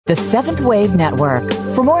the Seventh Wave Network.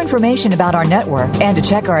 For more information about our network and to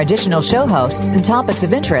check our additional show hosts and topics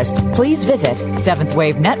of interest, please visit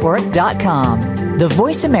seventhwavenetwork.com. The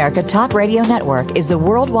Voice America Talk Radio Network is the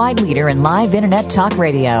worldwide leader in live Internet talk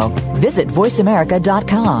radio. Visit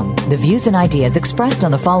voiceamerica.com. The views and ideas expressed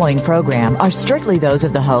on the following program are strictly those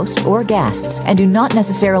of the host or guests and do not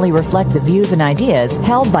necessarily reflect the views and ideas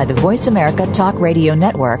held by the Voice America Talk Radio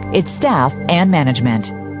Network, its staff, and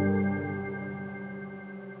management.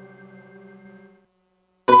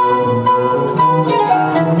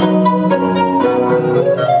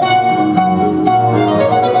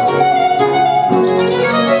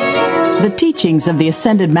 The teachings of the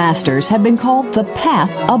Ascended Masters have been called the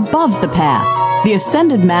path above the path. The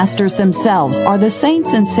Ascended Masters themselves are the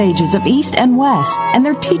saints and sages of East and West, and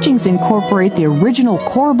their teachings incorporate the original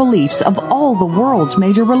core beliefs of all the world's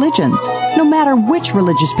major religions. No matter which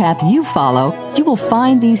religious path you follow, you will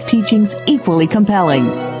find these teachings equally compelling.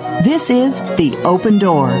 This is The Open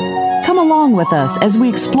Door. Come along with us as we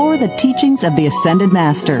explore the teachings of the Ascended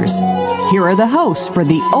Masters. Here are the hosts for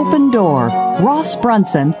The Open Door, Ross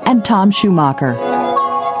Brunson and Tom Schumacher.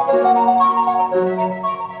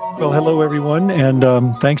 Well, hello, everyone,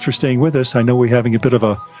 and thanks for staying with us. I know we're having a bit of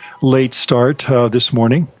a late start this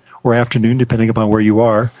morning or afternoon, depending upon where you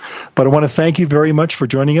are. But I want to thank you very much for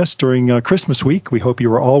joining us during Christmas week. We hope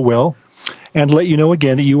you are all well. And let you know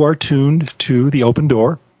again that you are tuned to The Open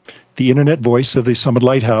Door, the internet voice of the Summit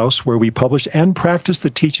Lighthouse, where we publish and practice the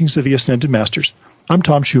teachings of the Ascended Masters. I'm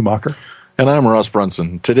Tom Schumacher. And I'm Ross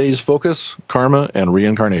Brunson. Today's focus, karma and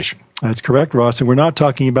reincarnation. That's correct, Ross. And we're not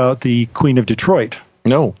talking about the Queen of Detroit.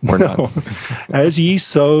 No, we're not. As ye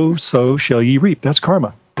sow, so shall ye reap. That's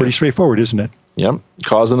karma. Pretty straightforward, isn't it? Yep,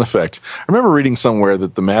 cause and effect. I remember reading somewhere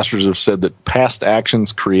that the masters have said that past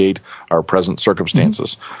actions create our present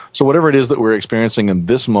circumstances. Mm-hmm. So whatever it is that we're experiencing in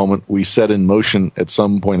this moment, we set in motion at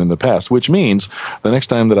some point in the past, which means the next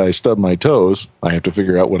time that I stub my toes, I have to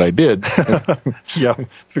figure out what I did. Yeah,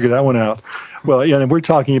 figure that one out. Well, yeah, and we're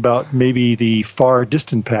talking about maybe the far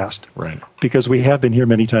distant past. Right. Because we have been here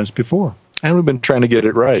many times before. And we've been trying to get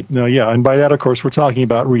it right. No, yeah, and by that, of course, we're talking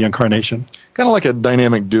about reincarnation. Kind of like a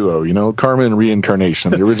dynamic duo, you know, karma and reincarnation,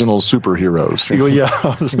 the original superheroes.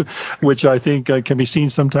 Yeah, which I think can be seen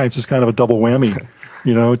sometimes as kind of a double whammy.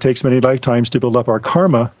 You know, it takes many lifetimes to build up our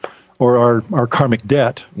karma or our karmic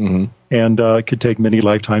debt, and it could take many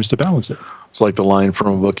lifetimes to balance it. It's like the line from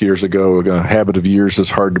a book years ago, a habit of years is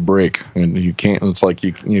hard to break. And you can't, it's like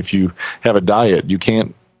if you have a diet, you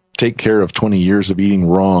can't take care of 20 years of eating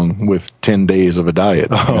wrong with 10 days of a diet.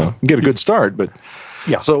 Oh. You know, get a good start, but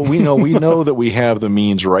yeah. So we know that we have the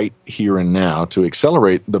means right here and now to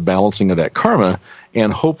accelerate the balancing of that karma,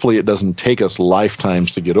 and hopefully it doesn't take us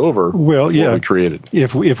lifetimes to get over what we created.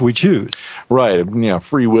 If we choose. Right,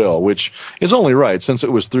 free will, which is only right since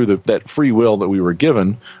it was through that free will that we were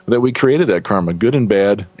given that we created that karma, good and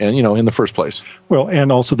bad, and, in the first place. Well,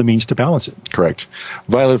 and also the means to balance it. Correct.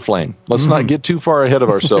 Violet flame. Let's not get too far ahead of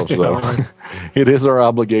ourselves, though. Right. It is our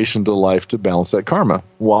obligation to life to balance that karma.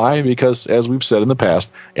 Why? Because, as we've said in the past,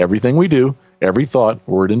 everything we do, every thought,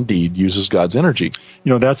 word, and deed uses God's energy.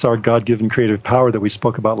 That's our God-given creative power that we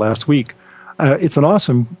spoke about last week. It's an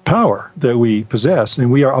awesome power that we possess,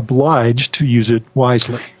 and we are obliged to use it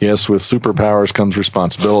wisely. Yes, with superpowers comes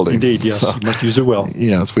responsibility. Indeed, yes. So, you must use it well.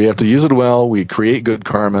 Yes, we have to use it well. We create good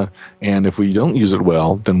karma, and if we don't use it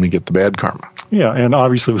well, then we get the bad karma. Yeah, and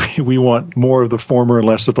obviously we want more of the former and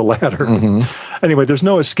less of the latter. Mm-hmm. Anyway, there's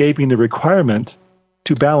no escaping the requirement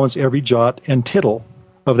to balance every jot and tittle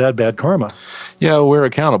of that bad karma. Yeah, we're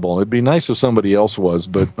accountable. It'd be nice if somebody else was,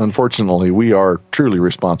 but unfortunately, we are truly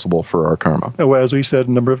responsible for our karma. Well, as we said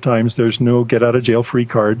a number of times, there's no get-out-of-jail-free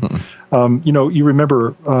card. You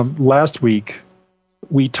remember last week,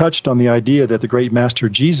 we touched on the idea that the great Master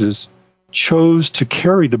Jesus chose to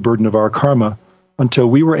carry the burden of our karma until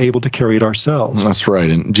we were able to carry it ourselves. That's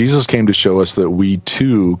right. And Jesus came to show us that we,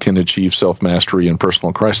 too, can achieve self-mastery and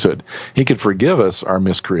personal Christhood. He could forgive us our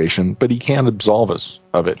miscreation, but he can't absolve us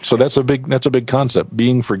of it. So that's a big concept,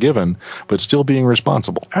 being forgiven, but still being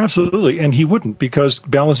responsible. Absolutely. And he wouldn't, because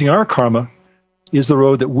balancing our karma is the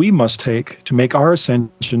road that we must take to make our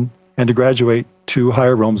ascension and to graduate to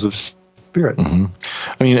higher realms of spirit. Mm-hmm.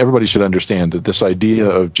 I mean, everybody should understand that this idea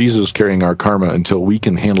of Jesus carrying our karma until we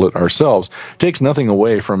can handle it ourselves takes nothing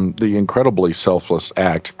away from the incredibly selfless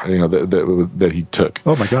act, that he took.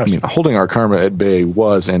 Oh my gosh! I mean, holding our karma at bay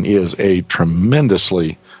was and is a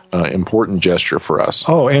tremendously important gesture for us.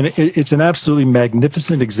 Oh, and it's an absolutely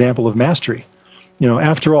magnificent example of mastery.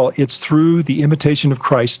 After all, it's through the imitation of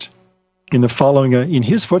Christ, in the following in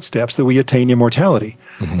his footsteps, that we attain immortality.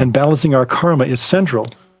 Mm-hmm. And balancing our karma is central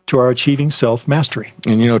to our achieving self-mastery.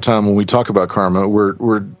 And you know, Tom, when we talk about karma,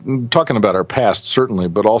 we're talking about our past, certainly,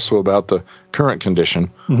 but also about the current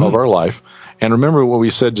condition of our life. And remember what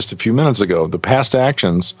we said just a few minutes ago, the past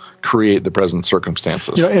actions create the present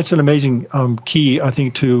circumstances. You know, it's an amazing key, I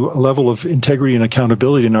think, to a level of integrity and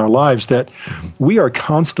accountability in our lives that we are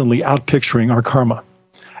constantly outpicturing our karma.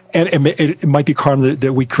 And it might be karma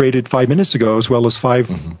that we created 5 minutes ago as well as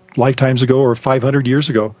 5 lifetimes ago or 500 years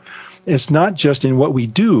ago. It's not just in what we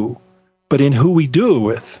do, but in who we do it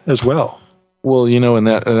with as well. Well, you know, and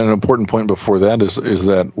an important point before that is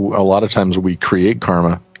that a lot of times we create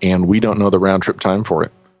karma and we don't know the round trip time for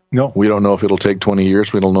it. No. We don't know if it'll take 20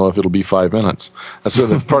 years. We don't know if it'll be 5 minutes. That's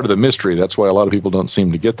sort of part of the mystery. That's why a lot of people don't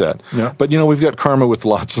seem to get that. Yeah. But, you know, we've got karma with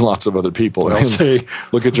lots and lots of other people. I'll say,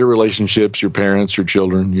 look at your relationships, your parents, your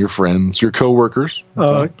children, your friends, your coworkers.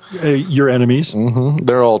 Your enemies.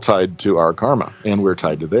 They're all tied to our karma, and we're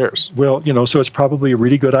tied to theirs. Well, you know, so it's probably a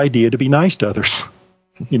really good idea to be nice to others,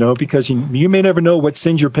 you know, because you may never know what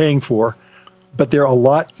sins you're paying for, but they're a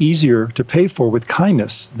lot easier to pay for with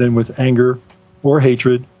kindness than with anger or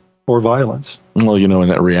hatred or violence. Well, you know, in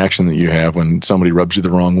that reaction that you have when somebody rubs you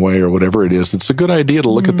the wrong way or whatever it is, it's a good idea to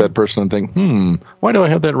look at that person and think, why do I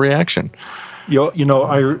have that reaction?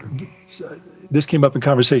 This came up in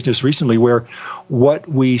conversation just recently where what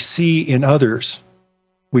we see in others,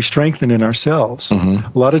 we strengthen in ourselves.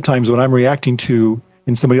 A lot of times when I'm reacting to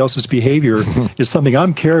in somebody else's behavior is something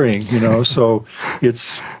I'm carrying, you know, so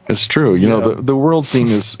it's true. You know, the world scene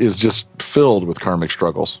is just filled with karmic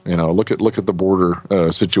struggles. You know, look at the border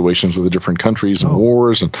situations with the different countries and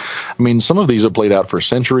wars. And I mean, some of these have played out for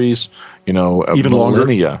centuries, you know, even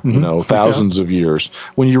millennia, longer. You know, thousands of years.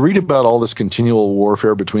 When you read about all this continual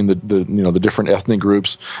warfare between the different ethnic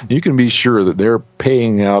groups, you can be sure that they're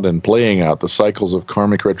paying out and playing out the cycles of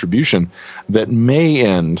karmic retribution that may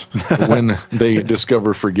end when they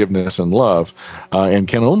discover forgiveness and love, and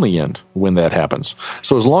can only end when that happens.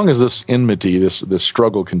 So as long as this enmity, this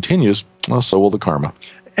struggle continues, well, so will the karma.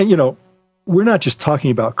 And, you know, we're not just talking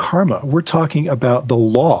about karma. We're talking about the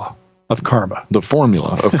law of karma. The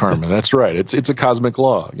formula of karma. That's right. It's a cosmic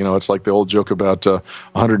law. You know, it's like the old joke about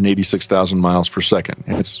 186,000 miles per second.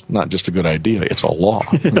 It's not just a good idea. It's a law.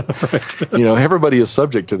 Right. You know, everybody is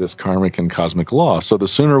subject to this karmic and cosmic law. So the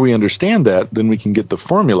sooner we understand that, then we can get the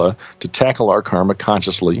formula to tackle our karma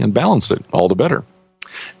consciously and balance it. All the better.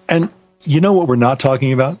 And you know what we're not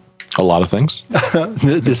talking about? A lot of things.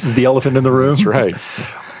 This is the elephant in the room. That's right.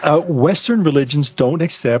 Western religions don't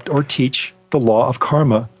accept or teach the law of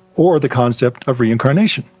karma or the concept of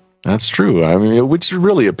reincarnation. That's true. I mean, which is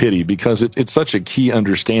really a pity because it's such a key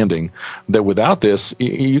understanding that without this,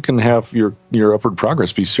 you can have your upward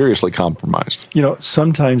progress be seriously compromised. You know,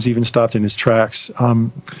 sometimes even stopped in his tracks.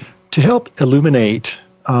 To help illuminate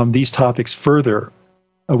these topics further,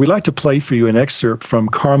 we'd like to play for you an excerpt from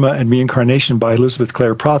Karma and Reincarnation by Elizabeth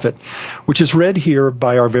Clare Prophet, which is read here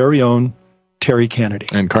by our very own Terry Kennedy.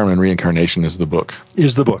 And Karma and Reincarnation is the book.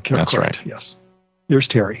 Is the book. That's correct. right. Yes. Here's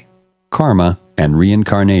Terry. Karma and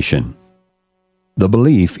Reincarnation. The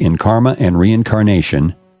belief in karma and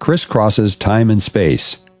reincarnation crisscrosses time and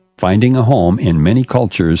space, finding a home in many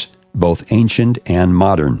cultures, both ancient and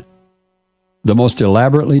modern. The most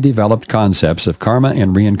elaborately developed concepts of karma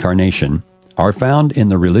and reincarnation are found in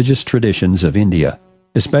the religious traditions of India,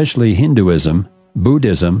 especially Hinduism,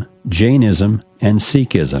 Buddhism, Jainism, and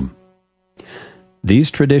Sikhism.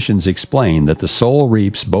 These traditions explain that the soul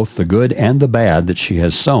reaps both the good and the bad that she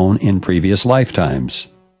has sown in previous lifetimes.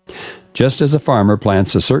 Just as a farmer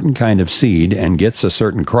plants a certain kind of seed and gets a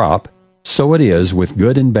certain crop, so it is with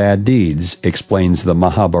good and bad deeds, explains the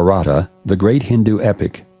Mahabharata, the great Hindu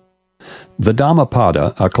epic. The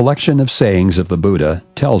Dhammapada, a collection of sayings of the Buddha,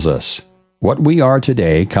 tells us, "What we are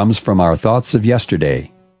today comes from our thoughts of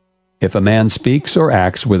yesterday. If a man speaks or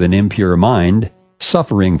acts with an impure mind,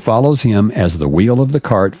 suffering follows him as the wheel of the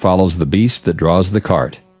cart follows the beast that draws the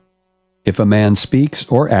cart. If a man speaks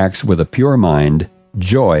or acts with a pure mind,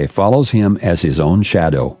 joy follows him as his own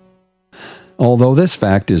shadow." Although this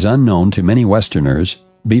fact is unknown to many Westerners,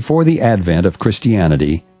 before the advent of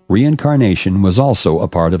Christianity, reincarnation was also a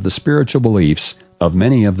part of the spiritual beliefs of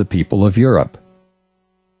many of the people of Europe.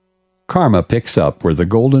 Karma picks up where the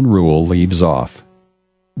Golden Rule leaves off.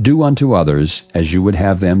 Do unto others as you would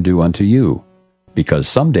have them do unto you, because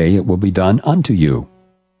someday it will be done unto you.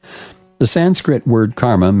 The Sanskrit word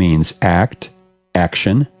karma means act,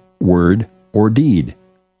 action, word, or deed.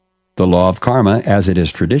 The law of karma, as it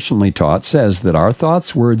is traditionally taught, says that our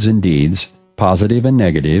thoughts, words, and deeds, positive and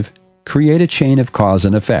negative, create a chain of cause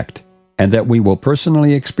and effect, and that we will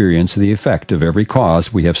personally experience the effect of every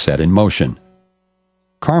cause we have set in motion.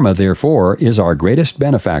 Karma, therefore, is our greatest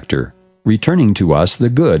benefactor, returning to us the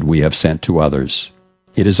good we have sent to others.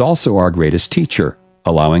 It is also our greatest teacher,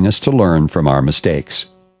 allowing us to learn from our mistakes.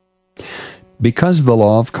 Because the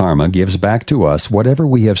law of karma gives back to us whatever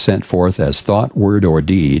we have sent forth as thought, word, or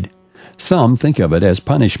deed, some think of it as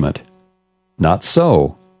punishment. Not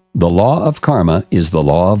so. The law of karma is the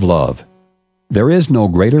law of love. There is no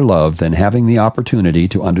greater love than having the opportunity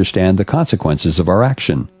to understand the consequences of our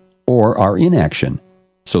action, or our inaction,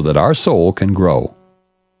 so that our soul can grow.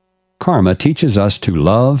 Karma teaches us to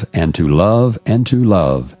love and to love and to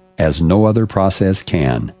love, as no other process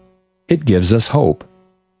can. It gives us hope.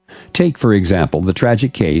 Take, for example, the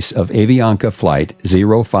tragic case of Avianca Flight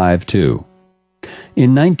 052.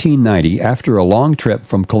 In 1990, after a long trip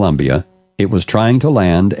from Colombia, it was trying to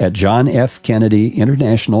land at John F. Kennedy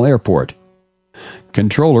International Airport.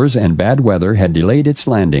 Controllers and bad weather had delayed its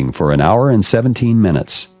landing for an hour and 17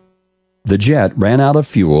 minutes. The jet ran out of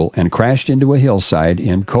fuel and crashed into a hillside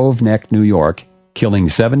in Cove Neck, New York, killing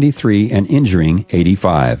 73 and injuring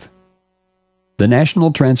 85. The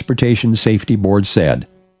National Transportation Safety Board said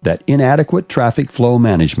that inadequate traffic flow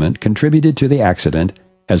management contributed to the accident,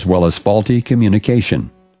 as well as faulty communication.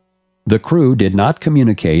 The crew did not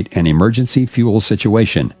communicate an emergency fuel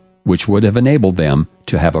situation, which would have enabled them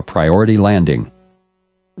to have a priority landing.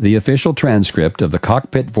 The official transcript of the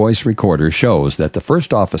cockpit voice recorder shows that the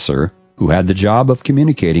first officer, who had the job of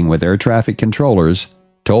communicating with air traffic controllers,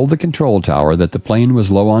 told the control tower that the plane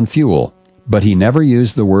was low on fuel, but he never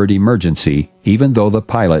used the word emergency, even though the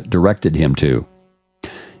pilot directed him to.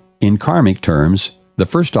 In karmic terms, the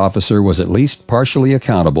first officer was at least partially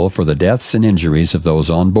accountable for the deaths and injuries of those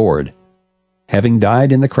on board. Having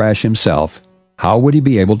died in the crash himself, how would he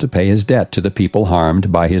be able to pay his debt to the people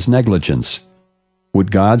harmed by his negligence?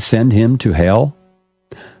 Would God send him to hell?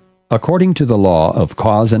 According to the law of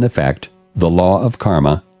cause and effect, the law of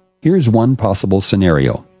karma, here's one possible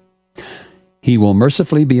scenario. He will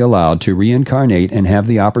mercifully be allowed to reincarnate and have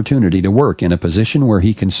the opportunity to work in a position where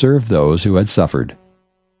he can serve those who had suffered.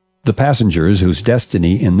 The passengers whose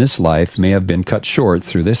destiny in this life may have been cut short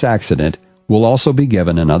through this accident will also be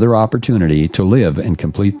given another opportunity to live and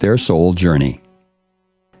complete their soul journey.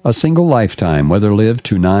 A single lifetime, whether lived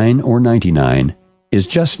to 9 or 99, is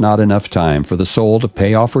just not enough time for the soul to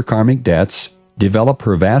pay off her karmic debts, develop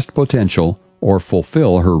her vast potential, or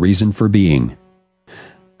fulfill her reason for being.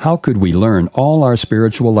 How could we learn all our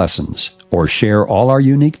spiritual lessons or share all our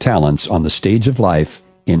unique talents on the stage of life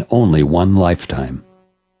in only one lifetime?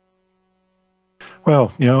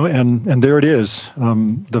 Well, and there it is.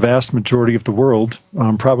 The vast majority of the world,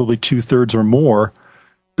 probably 2/3 or more,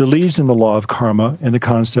 believes in the law of karma and the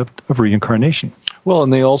concept of reincarnation. Well,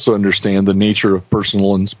 and they also understand the nature of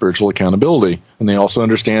personal and spiritual accountability, and they also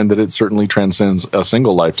understand that it certainly transcends a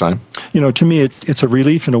single lifetime. To me, it's a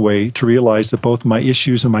relief in a way to realize that both my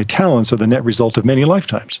issues and my talents are the net result of many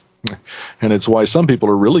lifetimes. And it's why some people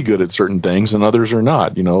are really good at certain things and others are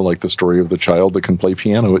not, like the story of the child that can play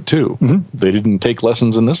piano at 2. Mm-hmm. They didn't take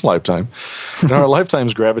lessons in this lifetime. And our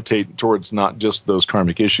lifetimes gravitate towards not just those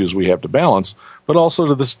karmic issues we have to balance, but also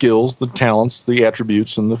to the skills, the talents, the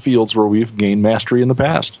attributes, and the fields where we've gained mastery in the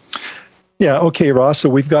past. Yeah, okay, Ross, so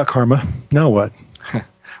we've got karma. Now what?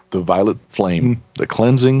 The violet flame, the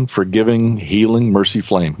cleansing, forgiving, healing, mercy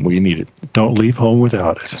flame. We need it. Don't leave home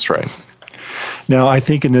without it. That's right. Now, I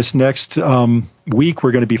think in this next week,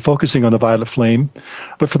 we're going to be focusing on the violet flame.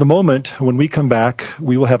 But for the moment, when we come back,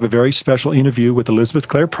 we will have a very special interview with Elizabeth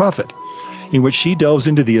Clare Prophet, in which she delves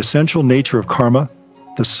into the essential nature of karma,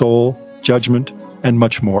 the soul, judgment, and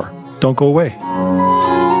much more. Don't go away.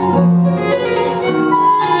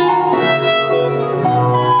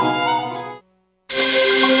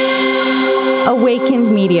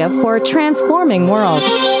 Awakened media for a transforming world.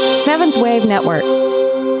 Seventh Wave Network.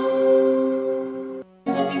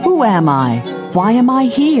 Who am I? Why am I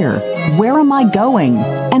here? Where am I going?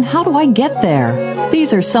 And how do I get there?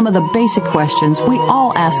 These are some of the basic questions we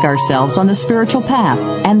all ask ourselves on the spiritual path,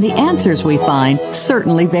 and the answers we find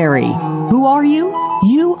certainly vary. Who are you?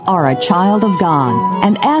 You are a child of God,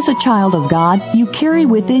 and as a child of God, you carry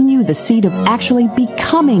within you the seed of actually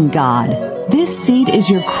becoming God. This seed is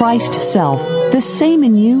your Christ self, the same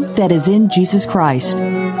in you that is in Jesus Christ.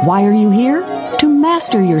 Why are you here? To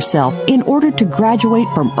master yourself in order to graduate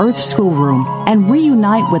from Earth's schoolroom and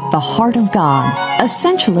reunite with the heart of God.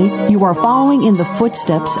 Essentially, you are following in the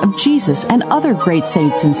footsteps of Jesus and other great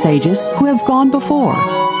saints and sages who have gone before.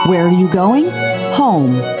 Where are you going?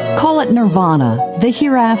 Home. Call it nirvana, the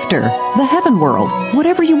hereafter, the heaven world,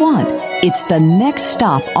 whatever you want. It's the next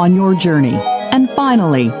stop on your journey. And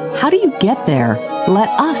finally, how do you get there? Let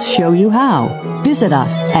us show you how. Visit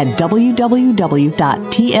us at www.tsl.org.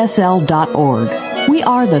 We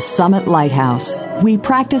are the Summit Lighthouse. We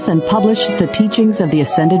practice and publish the teachings of the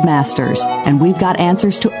Ascended Masters, and we've got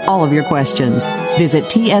answers to all of your questions. Visit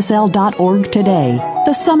tsl.org today.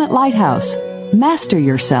 The Summit Lighthouse. Master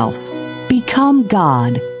yourself. Become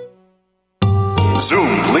God.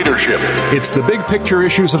 Zoom Leadership. It's the big picture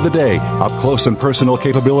issues of the day, up close and personal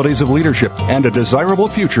capabilities of leadership, and a desirable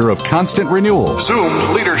future of constant renewal.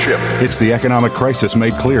 Zoom Leadership. It's the economic crisis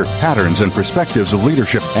made clear, patterns and perspectives of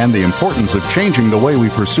leadership, and the importance of changing the way we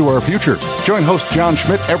pursue our future. Join host John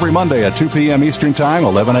Schmidt every Monday at 2 p.m. Eastern Time,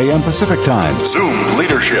 11 a.m. Pacific Time. Zoom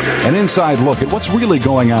Leadership. An inside look at what's really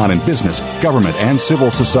going on in business, government, and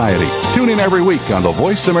civil society. Tune in every week on the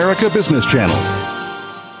Voice America Business Channel.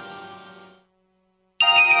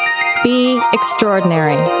 Be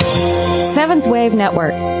extraordinary. Seventh Wave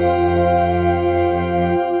Network.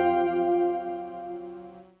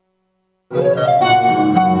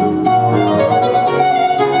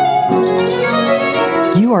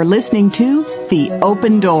 You are listening to The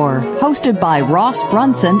Open Door, hosted by Ross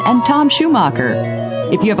Brunson and Tom Schumacher.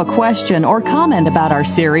 If you have a question or comment about our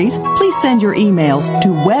series, please send your emails to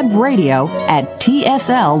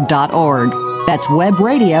webradio@tsl.org. That's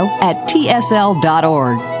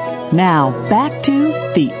webradio@tsl.org. Now, back to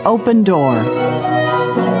The Open Door.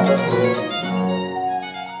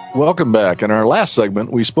 Welcome back. In our last segment,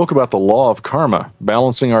 we spoke about the law of karma,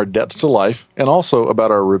 balancing our debts to life, and also about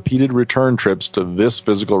our repeated return trips to this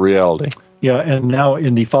physical reality. Yeah, and now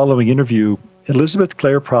in the following interview, Elizabeth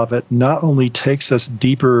Clare Prophet not only takes us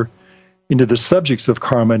deeper into the subjects of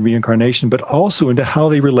karma and reincarnation, but also into how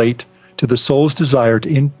they relate to the soul's desire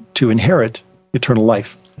to inherit eternal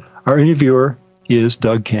life. Our interviewer is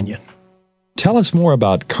Doug Kenyon. Tell us more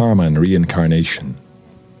about karma and reincarnation.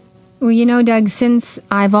 Well, you know, Doug, since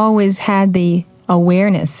I've always had the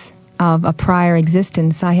awareness of a prior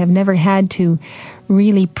existence, I have never had to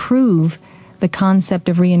really prove the concept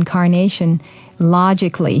of reincarnation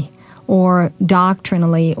logically or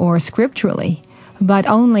doctrinally or scripturally, but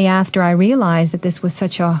only after I realized that this was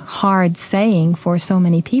such a hard saying for so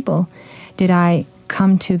many people did I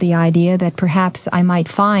come to the idea that perhaps I might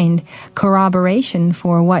find corroboration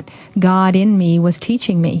for what God in me was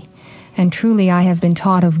teaching me. And truly I have been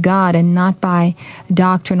taught of God and not by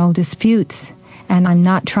doctrinal disputes, and I'm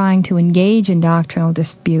not trying to engage in doctrinal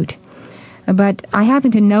dispute. But I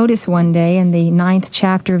happened to notice one day in the 9th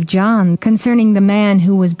chapter of John concerning the man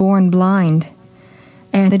who was born blind.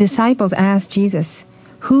 And the disciples asked Jesus,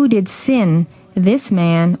 who did sin, this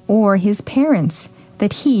man or his parents,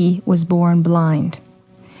 that he was born blind?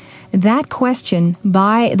 That question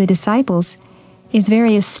by the disciples is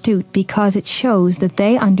very astute because it shows that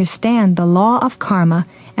they understand the law of karma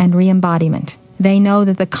and re-embodiment. They know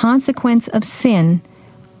that the consequence of sin,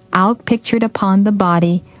 outpictured upon the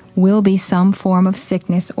body, will be some form of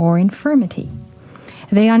sickness or infirmity.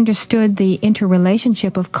 They understood the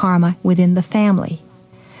interrelationship of karma within the family.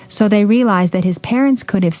 So they realized that his parents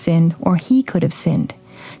could have sinned or he could have sinned.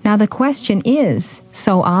 Now the question is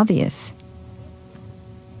so obvious.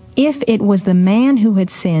 If it was the man who had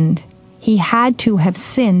sinned, he had to have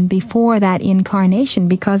sinned before that incarnation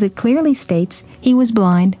because it clearly states he was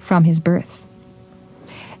blind from his birth.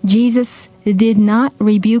 Jesus did not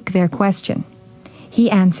rebuke their question.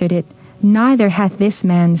 He answered it, neither hath this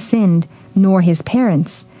man sinned, nor his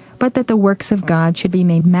parents, but that the works of God should be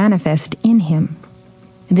made manifest in him.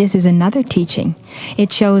 This is another teaching.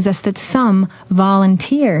 It shows us that some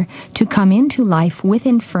volunteer to come into life with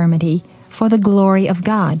infirmity for the glory of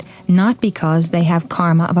God, not because they have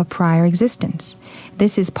karma of a prior existence.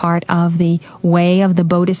 This is part of the way of the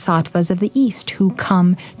bodhisattvas of the East who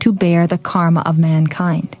come to bear the karma of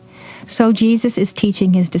mankind. So Jesus is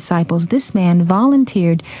teaching his disciples, this man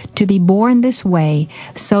volunteered to be born this way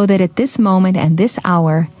so that at this moment and this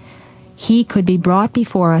hour he could be brought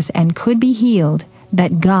before us and could be healed,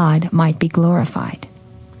 that God might be glorified.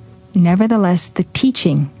 Nevertheless, the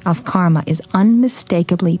teaching of karma is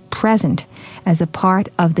unmistakably present as a part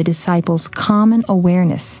of the disciples' common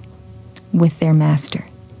awareness with their master.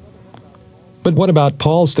 But what about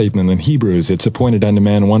Paul's statement in Hebrews, it's appointed unto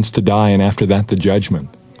man once to die and after that the judgment?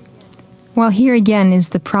 Well, here again is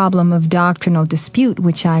the problem of doctrinal dispute,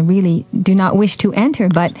 which I really do not wish to enter,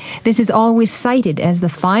 but this is always cited as the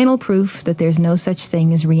final proof that there's no such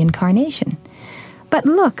thing as reincarnation. But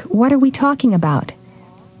look, what are we talking about?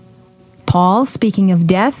 Paul speaking of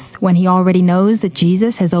death when he already knows that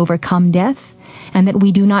Jesus has overcome death and that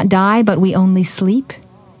we do not die but we only sleep.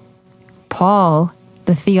 Paul,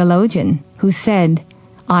 the theologian, who said,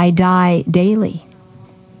 I die daily.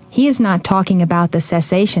 He is not talking about the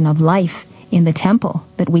cessation of life in the temple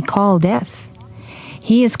that we call death.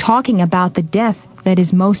 He is talking about the death that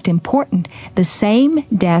is most important, the same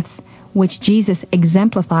death which Jesus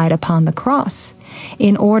exemplified upon the cross.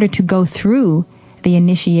 In order to go through the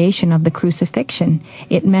initiation of the crucifixion,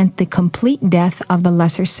 it meant the complete death of the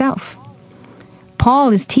lesser self.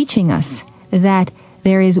 Paul is teaching us that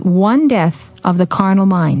there is one death of the carnal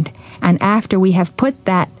mind, and after we have put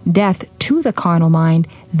that death to the carnal mind,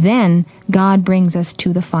 then God brings us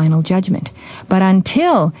to the final judgment. But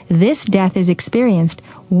until this death is experienced,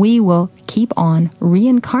 we will keep on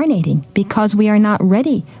reincarnating because we are not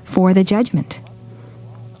ready for the judgment.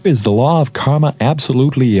 Is the law of karma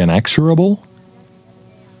absolutely inexorable?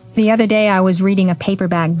 The other day I was reading a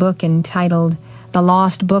paperback book entitled The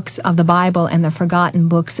Lost Books of the Bible and the Forgotten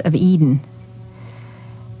Books of Eden.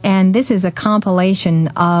 And this is a compilation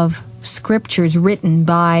of scriptures written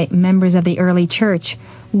by members of the early church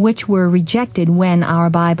which were rejected when our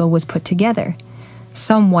Bible was put together,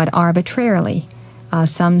 somewhat arbitrarily.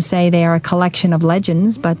 Some say they are a collection of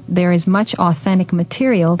legends, but there is much authentic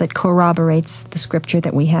material that corroborates the scripture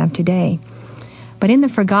that we have today. But in the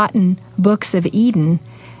Forgotten Books of Eden,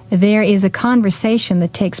 there is a conversation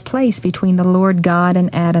that takes place between the Lord God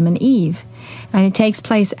and Adam and Eve. And it takes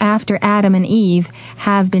place after Adam and Eve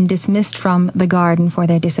have been dismissed from the garden for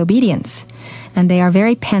their disobedience. And they are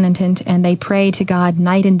very penitent, and they pray to God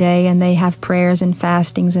night and day, and they have prayers and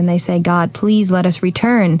fastings, and they say, God, please let us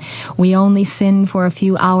return. We only sinned for a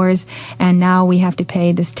few hours, and now we have to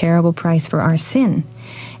pay this terrible price for our sin.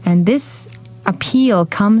 And this appeal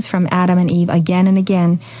comes from Adam and Eve again and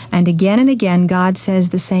again, and again God says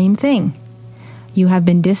the same thing. You have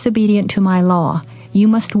been disobedient to my law. You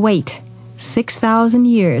must wait 6,000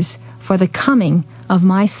 years for the coming of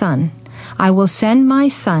my Son. I will send my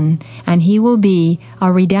Son, and he will be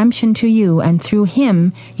a redemption to you, and through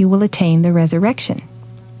him you will attain the resurrection.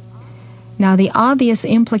 Now, the obvious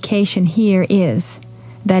implication here is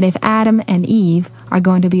that if Adam and Eve are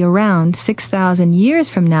going to be around 6,000 years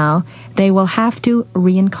from now, they will have to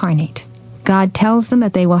reincarnate. God tells them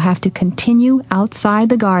that they will have to continue outside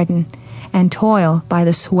the garden and toil by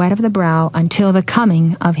the sweat of the brow until the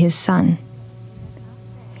coming of his Son.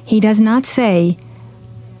 He does not say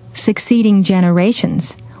succeeding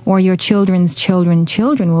generations or your children's children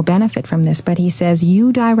will benefit from this, but he says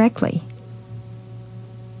you directly.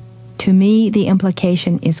 To me, the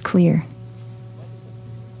implication is clear.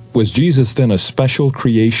 Was Jesus then a special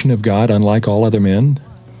creation of God unlike all other men?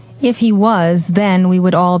 If he was, then we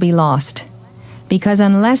would all be lost. Because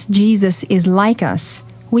unless Jesus is like us,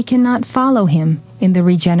 we cannot follow him in the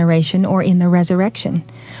regeneration or in the resurrection.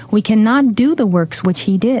 We cannot do the works which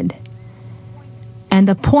he did. And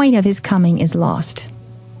the point of his coming is lost.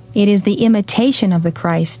 It is the imitation of the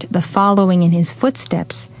Christ, the following in his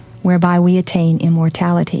footsteps, whereby we attain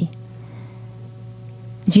immortality.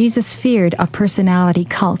 Jesus feared a personality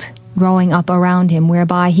cult growing up around him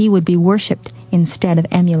whereby he would be worshipped instead of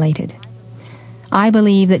emulated. I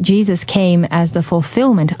believe that Jesus came as the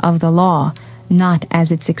fulfillment of the law, not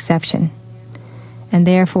as its exception. And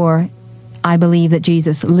therefore, I believe that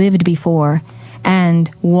Jesus lived before and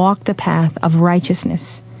walked the path of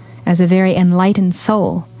righteousness as a very enlightened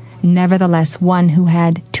soul, nevertheless one who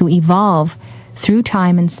had to evolve through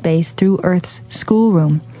time and space, through Earth's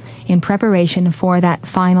schoolroom, in preparation for that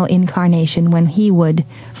final incarnation when he would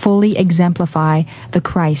fully exemplify the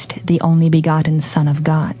Christ, the only begotten Son of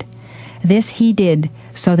God. This he did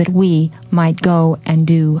so that we might go and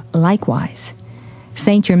do likewise.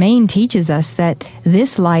 Saint Germain teaches us that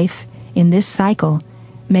this life in this cycle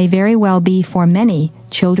may very well be for many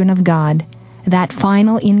children of God that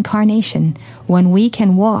final incarnation when we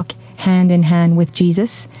can walk hand in hand with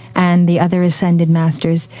Jesus and the other ascended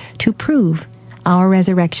masters to prove our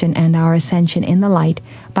resurrection and our ascension in the light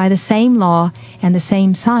by the same law and the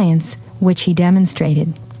same science which he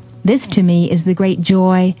demonstrated. This to me is the great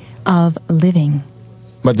joy of living.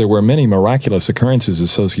 But there were many miraculous occurrences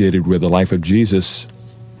associated with the life of Jesus.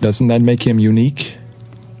 Doesn't that make him unique?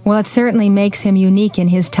 Well, it certainly makes him unique in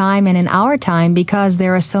his time and in our time because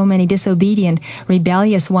there are so many disobedient,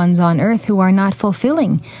 rebellious ones on earth who are not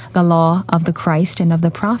fulfilling the law of the Christ and of the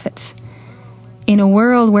prophets. In a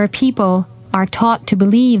world where people are taught to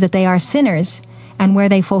believe that they are sinners and where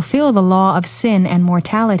they fulfill the law of sin and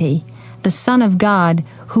mortality, the Son of God,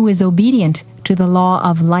 who is obedient to the law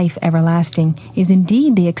of life everlasting, is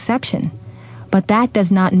indeed the exception. But that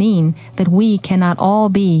does not mean that we cannot all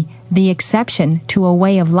be the exception to a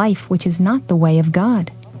way of life which is not the way of God.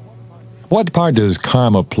 What part does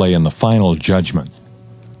karma play in the final judgment?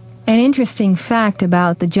 An interesting fact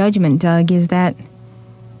about the judgment, Doug, is that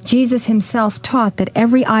Jesus himself taught that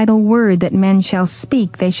every idle word that men shall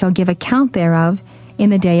speak, they shall give account thereof in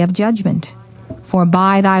the day of judgment. For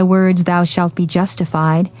by thy words thou shalt be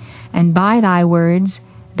justified, and by thy words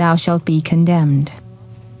thou shalt be condemned.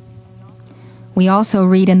 We also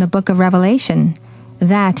read in the book of Revelation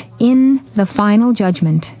that in the final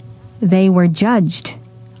judgment they were judged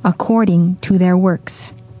according to their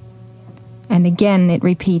works. And again it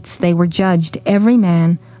repeats, they were judged, every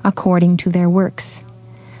man according to their works.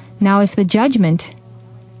 Now if the judgment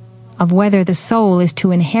of whether the soul is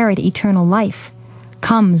to inherit eternal life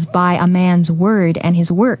comes by a man's word and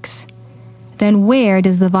his works, then where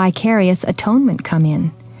does the vicarious atonement come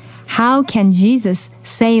in? How can Jesus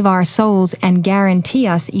save our souls and guarantee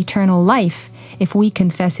us eternal life if we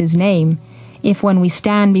confess his name, if when we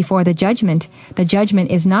stand before the judgment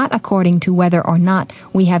is not according to whether or not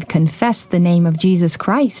we have confessed the name of Jesus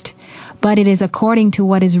Christ, but it is according to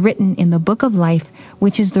what is written in the book of life,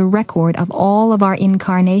 which is the record of all of our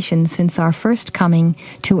incarnations since our first coming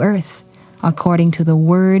to earth, according to the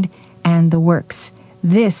word and the works.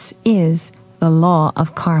 This is the law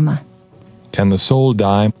of karma. Can the soul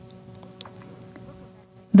die?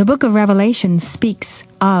 The book of Revelation speaks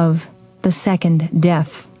of the second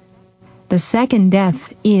death. The second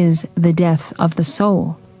death is the death of the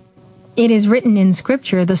soul. It is written in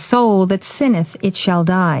Scripture, the soul that sinneth, it shall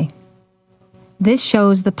die. This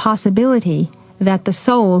shows the possibility that the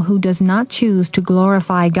soul who does not choose to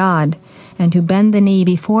glorify God and to bend the knee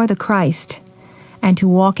before the Christ and to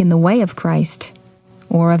walk in the way of Christ,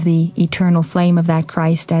 or of the eternal flame of that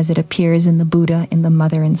Christ as it appears in the Buddha, in the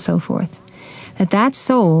Mother, and so forth, that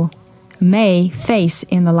soul may face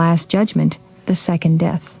in the last judgment the second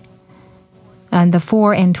death. And the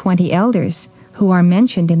 24 elders who are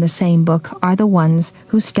mentioned in the same book are the ones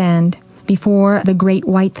who stand before the great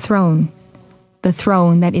white throne, the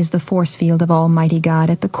throne that is the force field of Almighty God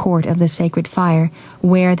at the court of the sacred fire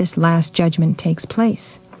where this last judgment takes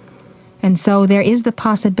place. And so there is the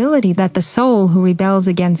possibility that the soul who rebels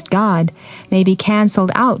against God may be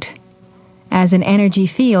canceled out as an energy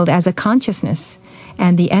field, as a consciousness,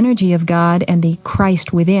 and the energy of God and the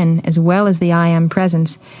Christ within, as well as the I Am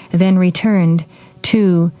presence, then returned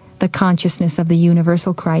to the consciousness of the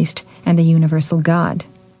universal Christ and the universal God.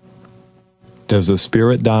 Does the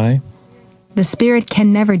spirit die? The spirit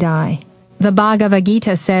can never die. The Bhagavad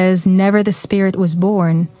Gita says, never the spirit was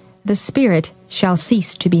born, the spirit shall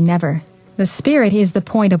cease to be never. The spirit is the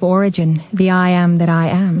point of origin, the I am that I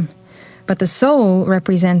am. But the soul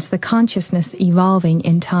represents the consciousness evolving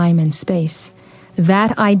in time and space.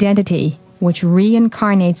 That identity which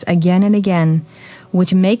reincarnates again and again,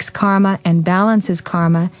 which makes karma and balances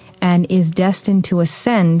karma and is destined to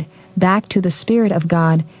ascend back to the Spirit of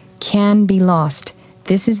God, can be lost.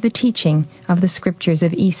 This is the teaching of the scriptures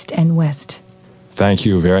of East and West. Thank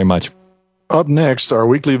you very much. Up next, our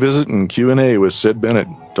weekly visit and Q&A with Sid Bennett.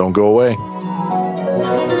 Don't go away.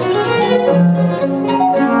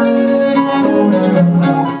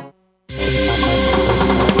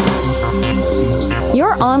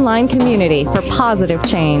 Your online community for positive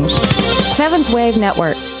change. Seventh Wave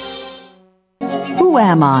Network. Who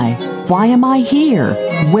am I? Why am I here?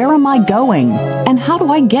 Where am I going? And how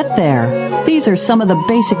do I get there? These are some of the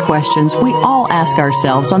basic questions we all ask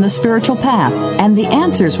ourselves on the spiritual path, and the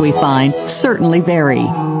answers we find certainly vary.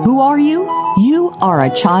 Who are you? You are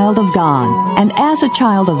a child of God, and as a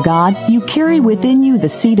child of God, you carry within you the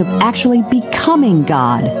seed of actually becoming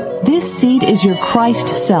God. This seed is your Christ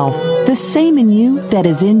self, the same in you that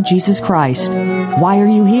is in Jesus Christ. Why are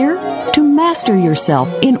you here? To master yourself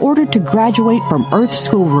in order to graduate from Earth's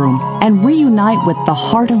schoolroom and reunite with the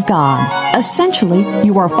heart of God. Essentially,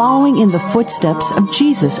 you are following in the footsteps of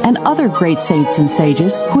Jesus and other great saints and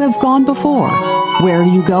sages who have gone before. Where are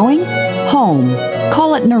you going? Home.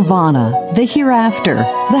 Call it nirvana, the hereafter,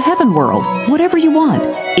 the heaven world, whatever you want.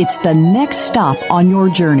 It's the next stop on your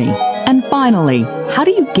journey. And finally, how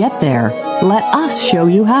do you get there? Let us show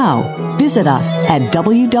you how. Visit us at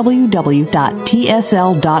www.tsl.org.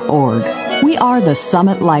 We are the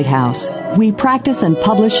Summit Lighthouse. We practice and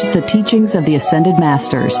publish the teachings of the Ascended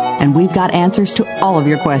Masters, and we've got answers to all of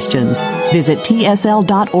your questions. Visit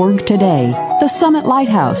tsl.org today. The Summit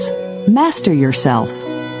Lighthouse. Master yourself.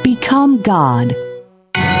 Become God.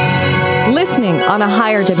 Listening on a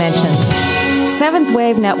higher dimension. Seventh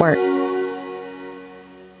Wave Network.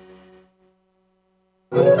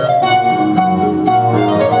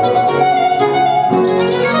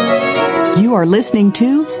 You are listening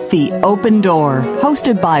to The Open Door,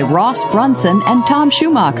 hosted by Ross Brunson and Tom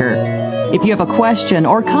Schumacher. If you have a question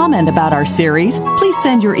or comment about our series, please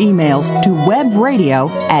send your emails to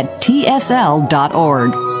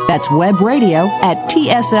webradio@tsl.org. That's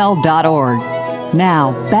webradio@tsl.org.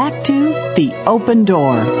 Now, back to The Open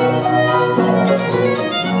Door.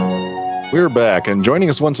 We're back, and joining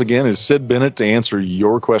us once again is Sid Bennett to answer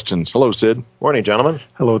your questions. Hello, Sid. Morning, gentlemen.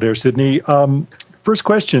 Hello there, Sydney. First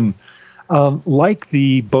question. Like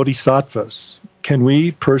the bodhisattvas, can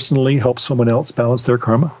we personally help someone else balance their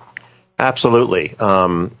karma? Absolutely.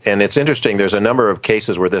 And it's interesting, there's a number of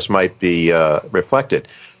cases where this might be reflected.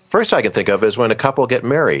 First I can think of is when a couple get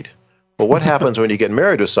married. Well, what happens when you get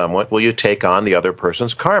married to someone? Well, you take on the other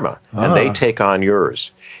person's karma, and they take on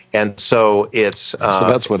yours. And so it's... so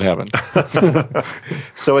that's what happened.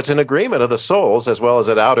 So it's an agreement of the souls, as well as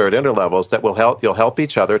at outer and inner levels, that you'll help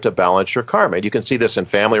each other to balance your karma. And you can see this in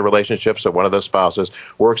family relationships of one of the spouses,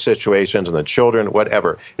 work situations, and the children,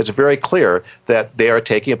 whatever. It's very clear that they are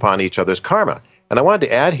taking upon each other's karma. And I wanted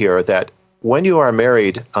to add here that when you are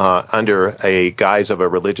married under a guise of a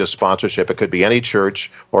religious sponsorship, it could be any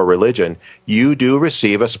church or religion, you do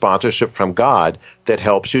receive a sponsorship from God that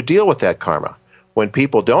helps you deal with that karma. When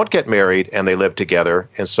people don't get married and they live together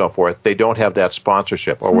and so forth, they don't have that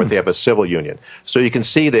sponsorship, or where they have a civil union. So you can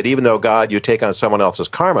see that even though you take on someone else's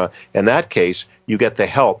karma, in that case, you get the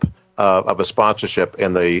help of a sponsorship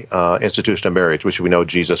in the institution of marriage, which we know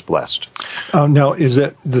Jesus blessed. Now, is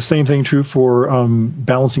that the same thing true for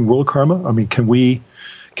balancing world karma? I mean, can we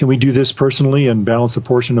do this personally and balance a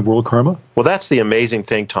portion of world karma? Well, that's the amazing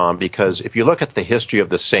thing, Tom, because if you look at the history of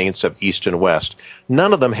the saints of East and West,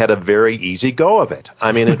 none of them had a very easy go of it.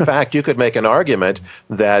 I mean, in fact, you could make an argument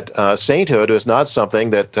that sainthood is not something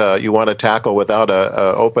that you want to tackle without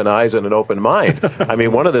open eyes and an open mind. I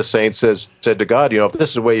mean, one of the saints said to God, if this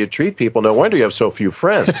is the way you treat people, no wonder you have so few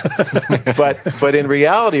friends. But in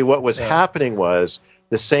reality, what was happening was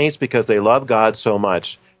the saints, because they love God so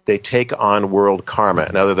much, they take on world karma,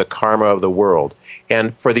 and the karma of the world.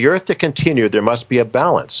 And for the earth to continue, there must be a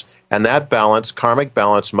balance. And that balance, karmic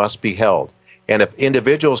balance, must be held. And if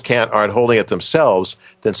individuals aren't holding it themselves,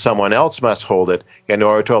 then someone else must hold it in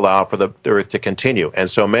order to allow for the earth to continue. And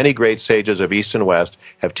so many great sages of East and West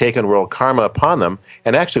have taken world karma upon them.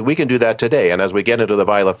 And actually, we can do that today. And as we get into the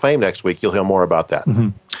Vial of Flame next week, you'll hear more about that. Mm-hmm.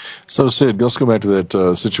 So, Sid, let's go back to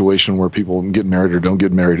that situation where people get married or don't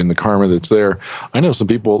get married and the karma that's there. I know some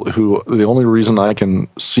people who the only reason I can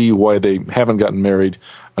see why they haven't gotten married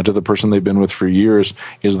to the person they've been with for years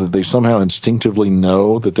is that they somehow instinctively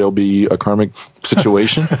know that there'll be a karmic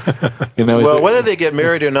situation. Whether they get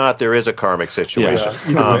married or not, there is a karmic situation.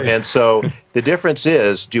 Yeah. And so the difference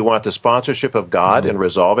is, do you want the sponsorship of God in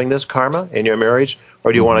resolving this karma in your marriage,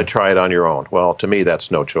 or do you want to try it on your own? Well, to me, that's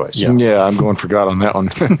no choice. Yeah, I'm going for God on that one.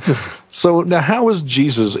 So now, how is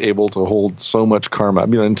Jesus able to hold so much karma? I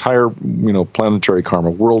mean, entire, planetary karma,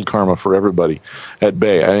 world karma for everybody at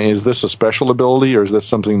bay. I mean, is this a special ability, or is this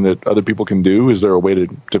something that other people can do? Is there a way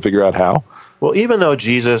to figure out how? Well, even though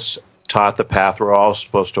Jesus taught the path we're all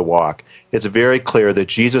supposed to walk, it's very clear that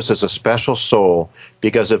Jesus is a special soul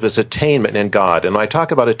because of his attainment in God. And when I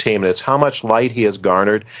talk about attainment, it's how much light he has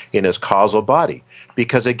garnered in his causal body.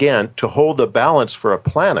 Because again, to hold the balance for a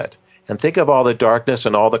planet, and think of all the darkness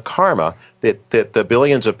and all the karma that the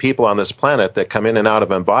billions of people on this planet that come in and out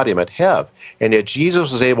of embodiment have. And yet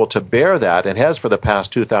Jesus is able to bear that, and has for the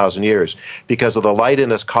past 2,000 years, because of the light in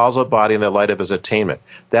his causal body and the light of his attainment.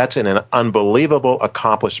 That's an unbelievable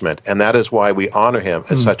accomplishment, and that is why we honor him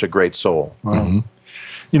as such a great soul. Wow.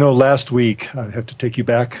 Mm-hmm. Last week, I have to take you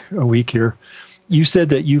back a week here, you said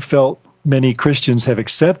that you felt many Christians have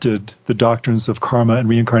accepted the doctrines of karma and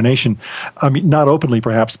reincarnation. I mean, not openly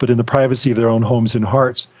perhaps, but in the privacy of their own homes and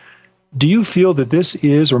hearts. Do you feel that this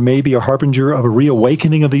is or may be a harbinger of a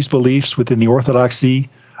reawakening of these beliefs within the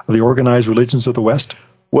orthodoxy of the organized religions of the West?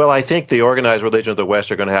 Well, I think the organized religions of the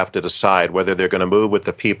West are going to have to decide whether they're going to move with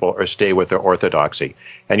the people or stay with their orthodoxy.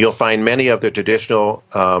 And you'll find many of the traditional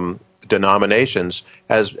denominations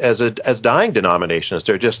as dying denominations.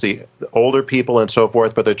 They're just the older people and so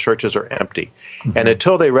forth, but the churches are empty. Mm-hmm. And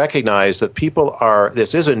until they recognize that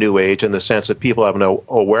this is a new age in the sense that people have an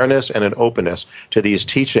awareness and an openness to these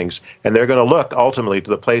teachings, and they're going to look ultimately to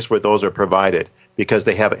the place where those are provided because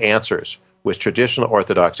they have answers, which traditional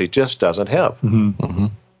orthodoxy just doesn't have. Mm-hmm. Mm-hmm.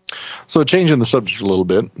 So changing the subject a little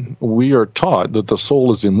bit, we are taught that the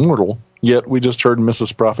soul is immortal, yet we just heard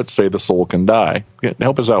Mrs. Prophet say the soul can die.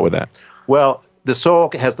 Help us out with that. Well, the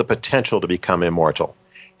soul has the potential to become immortal.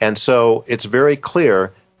 And so it's very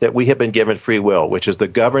clear that we have been given free will, which is the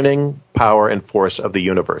governing power and force of the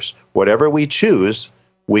universe. Whatever we choose,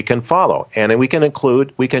 we can follow. And we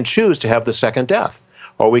can choose to have the second death,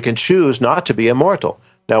 or we can choose not to be immortal.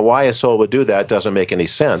 Now, why a soul would do that doesn't make any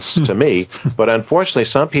sense to me, but unfortunately,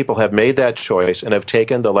 some people have made that choice and have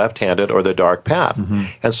taken the left-handed or the dark path.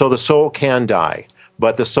 And so the soul can die,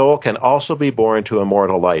 but the soul can also be born to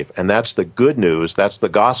immortal life, and that's the good news, that's the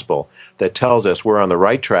gospel that tells us we're on the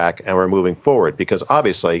right track and we're moving forward, because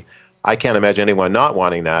obviously, I can't imagine anyone not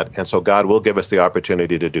wanting that, and so God will give us the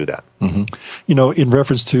opportunity to do that. You know, in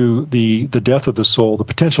reference to the death of the soul, the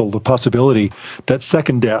potential, the possibility, that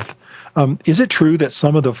second death, is it true that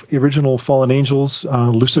some of the original fallen angels,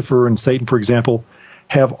 Lucifer and Satan, for example,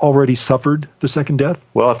 have already suffered the second death?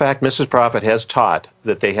 Well, in fact, Mrs. Prophet has taught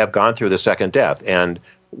that they have gone through the second death, and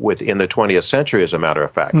within the 20th century, as a matter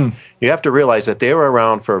of fact. You have to realize that they were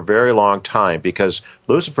around for a very long time, because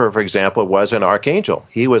Lucifer, for example, was an archangel.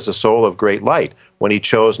 He was the soul of great light when he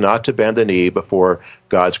chose not to bend the knee before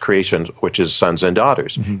God's creation, which is sons and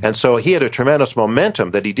daughters. And so he had a tremendous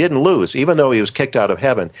momentum that he didn't lose. Even though he was kicked out of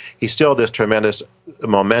heaven, he still had this tremendous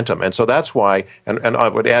momentum. And so that's why, and I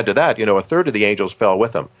would add to that, a third of the angels fell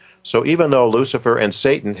with him. So even though Lucifer and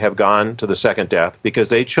Satan have gone to the second death because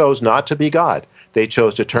they chose not to be God, they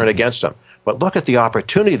chose to turn against him. But look at the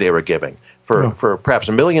opportunity they were giving for perhaps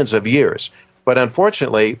millions of years. But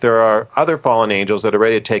unfortunately, there are other fallen angels that are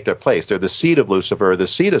ready to take their place. They're the seed of Lucifer, the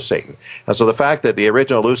seed of Satan. And so the fact that the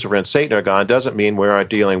original Lucifer and Satan are gone doesn't mean we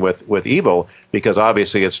aren't dealing with evil, because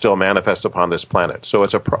obviously it's still manifest upon this planet. So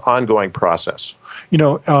it's an ongoing process.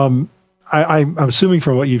 I'm assuming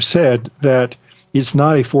from what you've said that it's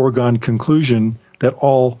not a foregone conclusion that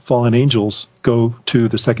all fallen angels go to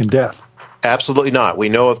the second death. Absolutely not. We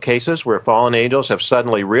know of cases where fallen angels have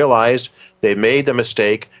suddenly realized they made the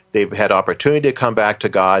mistake, they've had opportunity to come back to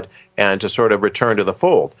God and to sort of return to the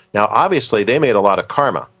fold. Now, obviously, they made a lot of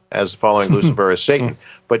karma as following Lucifer as Satan,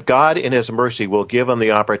 but God in his mercy will give them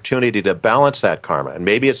the opportunity to balance that karma. And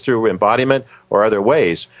maybe it's through embodiment or other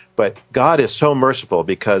ways, but God is so merciful,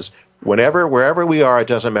 because wherever we are, it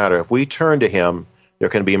doesn't matter. If we turn to him, there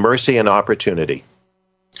can be mercy and opportunity.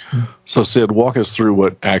 So, Sid, walk us through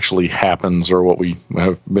what actually happens, or what we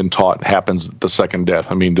have been taught happens at the second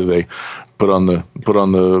death. I mean, do they put on the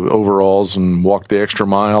overalls and walk the extra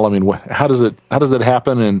mile? I mean, how does that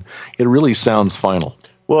happen? And it really sounds final.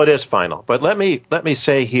 Well, it is final. But let me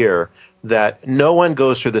say here that no one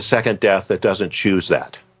goes through the second death that doesn't choose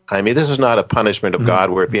that. I mean, this is not a punishment of God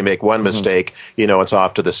where if you make one mistake, it's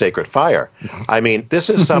off to the sacred fire. I mean, this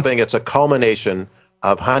is something, it's a culmination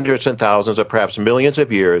of hundreds and thousands or perhaps millions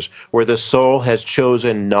of years where the soul has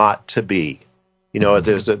chosen not to be.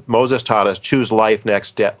 Moses taught us, choose life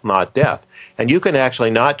next, not death. And you can actually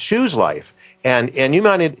not choose life. And you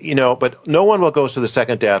might, but no one will go through the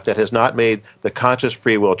second death that has not made the conscious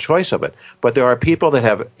free will choice of it. But there are people that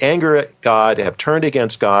have anger at God, have turned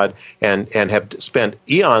against God, and have spent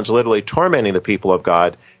eons literally tormenting the people of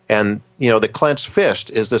God. And, the clenched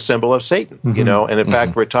fist is the symbol of Satan, and in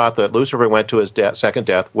fact, we're taught that Lucifer went to his second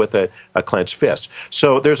death with a clenched fist.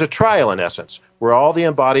 So there's a trial, in essence, where all the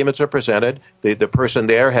embodiments are presented. The person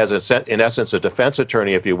there has, in essence, a defense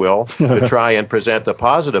attorney, if you will, to try and present the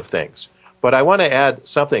positive things. But I want to add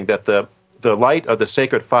something, that the light of the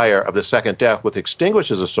sacred fire of the second death, which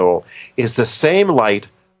extinguishes a soul, is the same light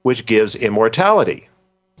which gives immortality.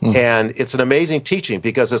 And it's an amazing teaching,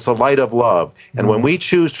 because it's the light of love. And when we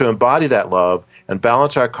choose to embody that love and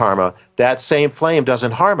balance our karma, that same flame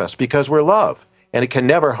doesn't harm us, because we're love. And it can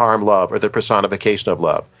never harm love or the personification of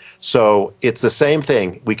love. So it's the same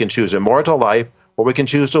thing. We can choose immortal life, or we can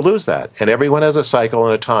choose to lose that. And everyone has a cycle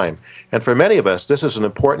and a time. And for many of us, this is an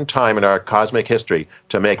important time in our cosmic history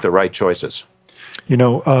to make the right choices. We're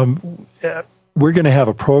going to have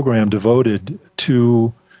a program devoted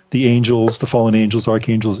to the angels, the fallen angels,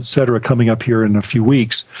 archangels, etc., coming up here in a few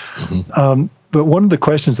weeks. But one of the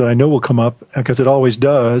questions that I know will come up, because it always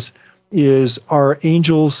does, is, are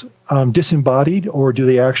angels disembodied, or do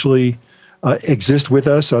they actually exist with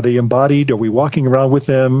us? Are they embodied? Are we walking around with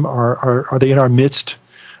them? Are they in our midst?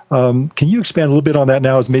 Can you expand a little bit on that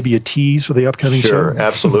now as maybe a tease for the upcoming show? Sure,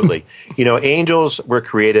 absolutely. Angels were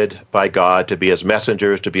created by God to be his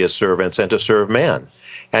messengers, to be his servants, and to serve man.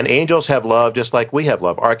 And angels have love just like we have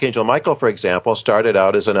love. Archangel Michael, for example, started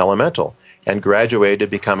out as an elemental and graduated to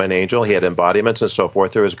become an angel. He had embodiments and so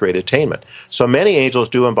forth. There was great attainment. So many angels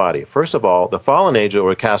do embody. First of all, the fallen angels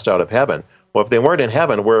were cast out of heaven. Well, if they weren't in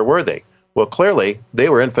heaven, where were they? Well, clearly, they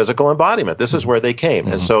were in physical embodiment. This is where they came.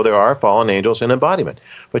 And so there are fallen angels in embodiment.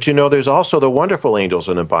 But there's also the wonderful angels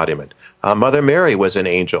in embodiment. Mother Mary was an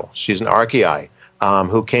angel. She's an archai.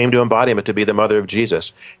 Who came to embodiment to be the mother of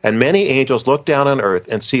Jesus. And many angels look down on earth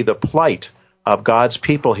and see the plight of God's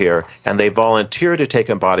people here, and they volunteer to take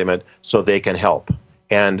embodiment so they can help.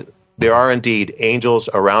 And there are indeed angels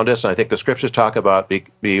around us, and I think the scriptures talk about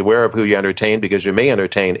be aware of who you entertain, because you may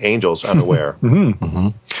entertain angels unaware.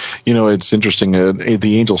 You know, it's interesting,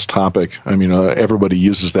 the angels topic. I mean, everybody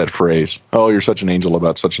uses that phrase. Oh, you're such an angel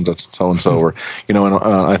about such and such, so-and-so. Or, you know, and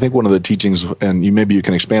I think one of the teachings, and maybe you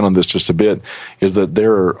can expand on this just a bit, is that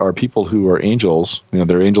there are people who are angels, you know,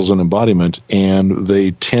 they're angels in embodiment, and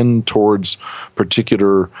they tend towards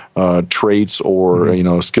particular traits or, you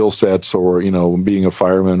know, skill sets, or, you know, being a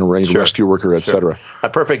fireman or a rescue worker, etc. A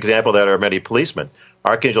perfect example of that are many policemen.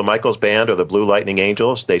 Archangel Michael's band, or the Blue Lightning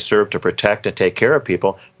Angels, they serve to protect and take care of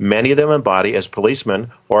people. Many of them embody as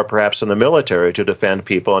policemen, or perhaps in the military, to defend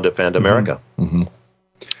people and defend America.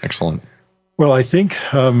 Excellent. Well, I think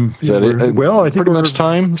I think pretty much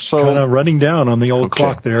time. So kind of running down on the old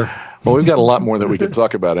clock there. Well, we've got a lot more that we could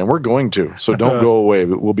talk about, and we're going to. So don't go away.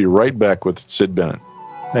 We'll be right back with Sid Bennett.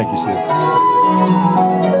 Thank you, Sid.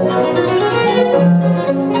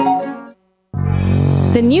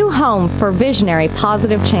 The new home for visionary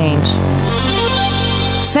positive change.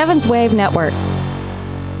 Seventh Wave Network.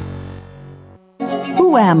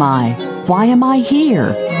 Who am I? Why am I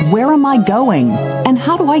here? Where am I going? And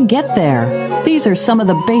how do I get there? These are some of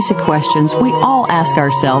the basic questions we all ask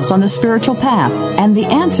ourselves on the spiritual path, and the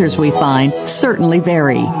answers we find certainly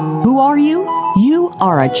vary. Who are you? You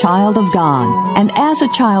are a child of God, and as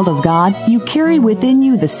a child of God, you carry within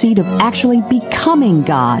you the seed of actually becoming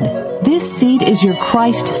God. This seed is your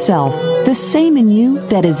Christ self, the same in you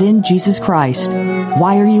that is in Jesus Christ.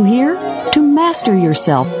 Why are you here? To master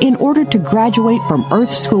yourself in order to graduate from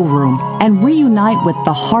Earth's schoolroom and reunite with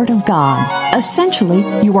the heart of God. Essentially,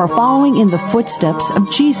 you are following in the footsteps of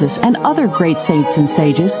Jesus and other great saints and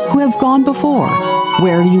sages who have gone before.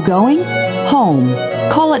 Where are you going? Home.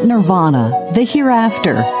 Call it nirvana, the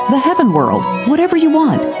hereafter, the heaven world, whatever you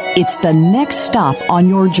want. It's the next stop on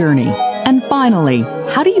your journey. And finally,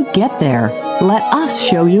 how do you get there? Let us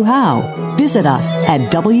show you how. Visit us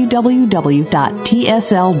at www.tsl.org.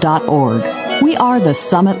 We are the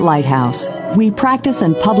Summit Lighthouse. We practice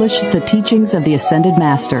and publish the teachings of the Ascended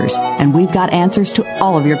Masters, and we've got answers to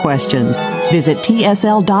all of your questions. Visit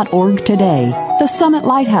tsl.org today. The Summit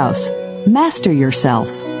Lighthouse. Master yourself.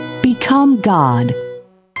 Become God.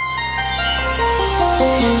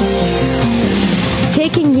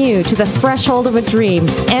 Taking you to the threshold of a dream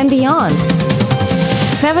and beyond.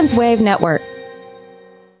 Seventh Wave Network.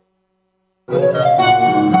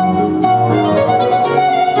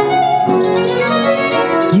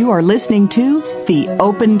 You are listening to The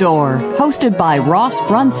Open Door, hosted by Ross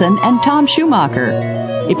Brunson and Tom Schumacher.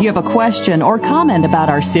 If you have a question or comment about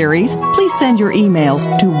our series, please send your emails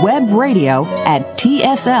to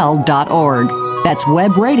webradio@tsl.org. That's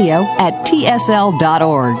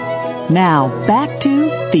webradio@tsl.org. Now, back to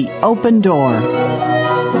The Open Door.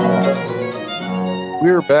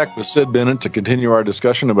 We're back with Sid Bennett to continue our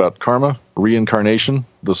discussion about karma, reincarnation,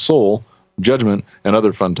 the soul, judgment, and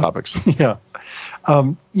other fun topics. Yeah.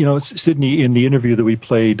 You know, Sydney, in the interview that we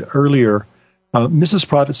played earlier, Mrs.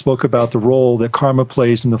 Prophet spoke about the role that karma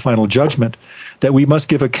plays in the final judgment, that we must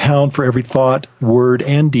give account for every thought, word,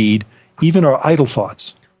 and deed, even our idle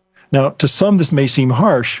thoughts. Now, to some, this may seem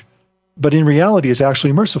harsh, but in reality, it's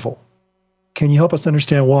actually merciful. Can you help us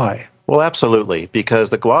understand why? Well, absolutely, because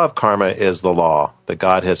the law of karma is the law that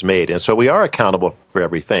God has made, and so we are accountable for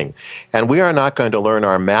everything. And we are not going to learn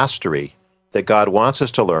our mastery that God wants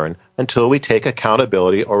us to learn until we take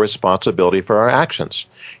accountability or responsibility for our actions.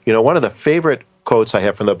 You know, one of the favorite quotes I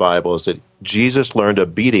have from the Bible is that Jesus learned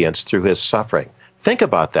obedience through his suffering. Think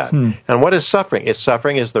about that. And what is suffering?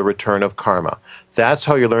 Suffering is the return of karma. That's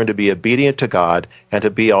how you learn to be obedient to God and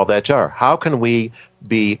to be all that you are. How can we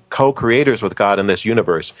be co-creators with God in this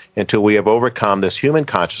universe until we have overcome this human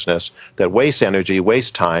consciousness that wastes energy,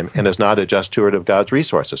 wastes time, and is not a just steward of God's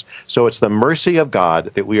resources? So it's the mercy of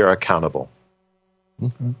God that we are accountable.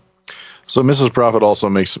 So Mrs. Prophet also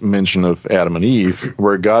makes mention of Adam and Eve,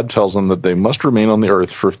 where God tells them that they must remain on the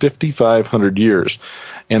earth for 5,500 years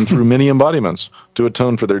and through many embodiments to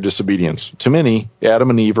atone for their disobedience. To many, Adam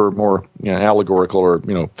and Eve are more allegorical or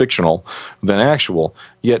fictional than actual,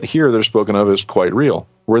 yet here they're spoken of as quite real.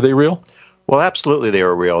 Were they real? Well, absolutely they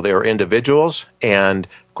were real. They were individuals, and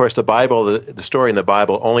of course the Bible, the story in the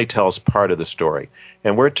Bible only tells part of the story.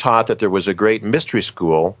 And we're taught that there was a great mystery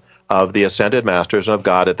school of the Ascended Masters of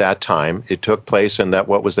God at that time. It took place in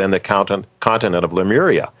what was then the continent of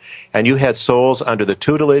Lemuria. And you had souls under the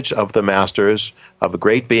tutelage of the Masters, of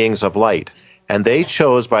great beings of light. And they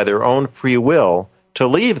chose by their own free will to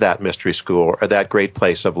leave that mystery school or that great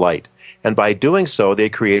place of light. And by doing so, they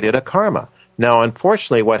created a karma. Now,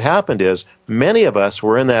 unfortunately, what happened is many of us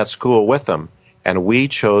were in that school with them, and we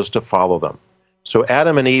chose to follow them. So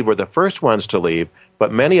Adam and Eve were the first ones to leave,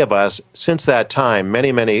 but many of us, since that time,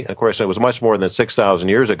 many, of course, it was much more than 6,000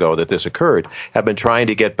 years ago that this occurred, have been trying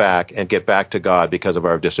to get back to God because of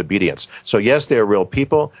our disobedience. So yes, they're real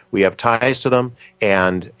people. We have ties to them,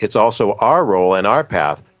 and it's also our role and our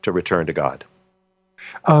path to return to God.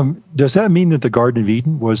 Does that mean that the Garden of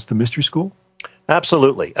Eden was the mystery school?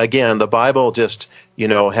 Absolutely. Again, the Bible just,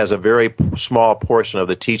 has a very small portion of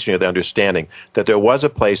the teaching of the understanding that there was a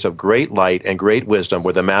place of great light and great wisdom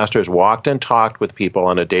where the masters walked and talked with people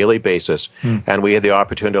on a daily basis, and we had the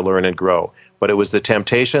opportunity to learn and grow. But it was the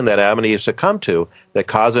temptation that Adam and Eve succumbed to that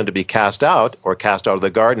caused them to be cast out of the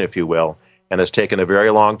garden, if you will, and has taken a very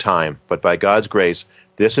long time. But by God's grace,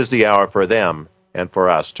 this is the hour for them and for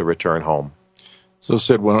us to return home. So,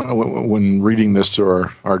 Sid, when reading this to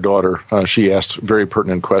our daughter, she asked very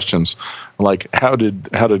pertinent questions, like how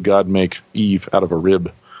did God make Eve out of a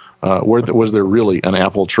rib? Was there really an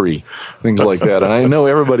apple tree? Things like that. And I know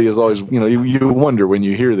everybody is always, you wonder when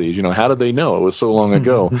you hear these, how did they know? It was so long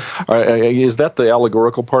ago. Is that the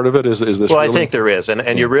allegorical part of it? Is this? Well, really? I think there is,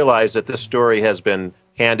 and you realize that this story has been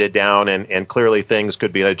handed down, and clearly things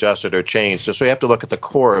could be adjusted or changed. So you have to look at the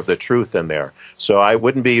core of the truth in there. So I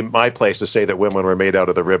wouldn't be my place to say that women were made out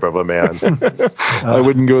of the rib of a man. I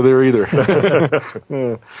wouldn't go there either.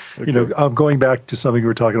 Going back to something we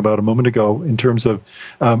were talking about a moment ago in terms of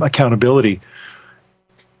accountability,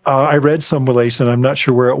 I read some place, and I'm not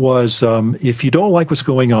sure where it was, if you don't like what's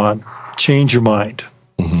going on, change your mind.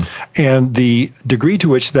 Mm-hmm. And the degree to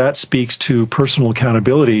which that speaks to personal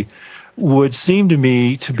accountability would seem to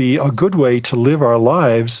me to be a good way to live our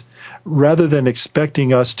lives rather than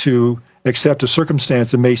expecting us to accept a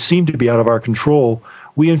circumstance that may seem to be out of our control.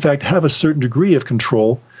 We, in fact, have a certain degree of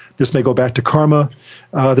control. This may go back to karma,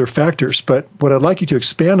 other factors. But what I'd like you to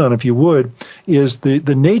expand on, if you would, is the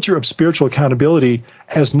nature of spiritual accountability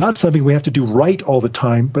as not something we have to do right all the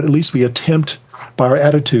time, but at least we attempt by our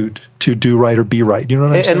attitude to do right or be right. You know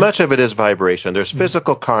what I'm saying? And much of it is vibration. There's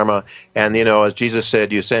physical karma, and as Jesus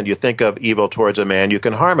said, you think of evil towards a man, you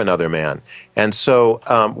can harm another man. And so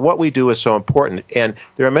what we do is so important. And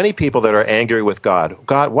there are many people that are angry with God.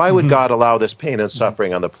 God, why would God allow this pain and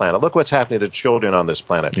suffering on the planet? Look what's happening to children on this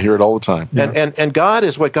planet. You hear it all the time. Yeah. And God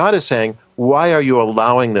is saying, why are you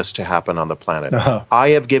allowing this to happen on the planet? Uh-huh. I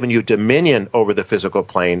have given you dominion over the physical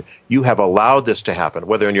plane. You have allowed this to happen,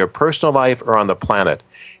 whether in your personal life or on the planet.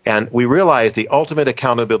 And we realize the ultimate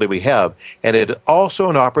accountability we have, and it's also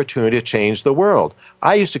an opportunity to change the world.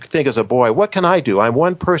 I used to think as a boy, what can I do? I'm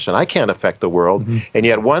one person. I can't affect the world. Mm-hmm. And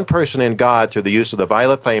yet one person in God, through the use of the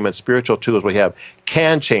violet flame and spiritual tools we have,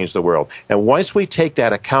 can change the world. And once we take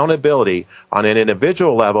that accountability on an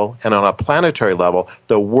individual level and on a planetary level,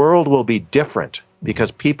 the world will be different because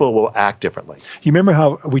people will act differently. You remember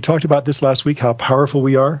how we talked about this last week, how powerful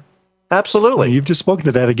we are? Absolutely. You've just spoken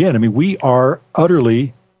to that again. We are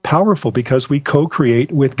utterly powerful because we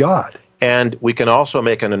co-create with God. And we can also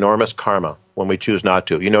make an enormous karma when we choose not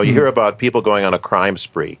to. You hear about people going on a crime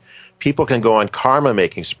spree. People can go on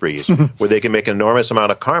karma-making sprees where they can make an enormous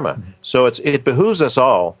amount of karma. So it behooves us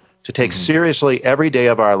all to take seriously every day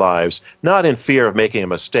of our lives, not in fear of making a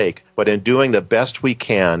mistake, but in doing the best we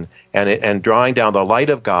can and drawing down the light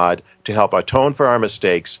of God to help atone for our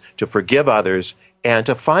mistakes, to forgive others, and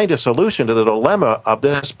to find a solution to the dilemma of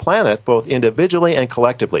this planet, both individually and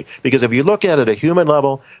collectively. Because if you look at it at a human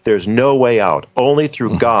level, there's no way out. Only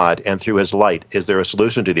through God and through His light is there a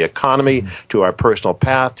solution to the economy, to our personal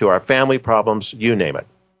path, to our family problems, you name it.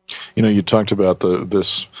 You talked about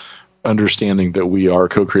this understanding that we are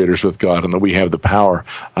co-creators with God and that we have the power.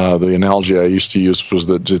 The analogy I used to use was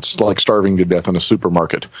that it's like starving to death in a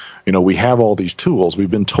supermarket. We have all these tools. We've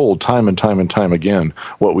been told time and time and time again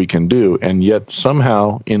what we can do, and yet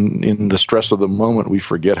somehow in the stress of the moment we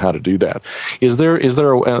forget how to do that. Is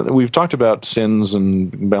there we've talked about sins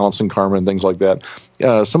and balancing karma and things like that.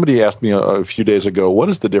 Somebody asked me a few days ago, what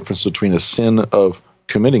is the difference between a sin of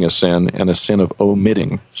committing a sin and a sin of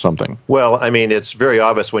omitting something? Well, it's very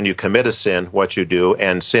obvious when you commit a sin, what you do,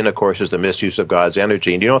 and sin, of course, is the misuse of God's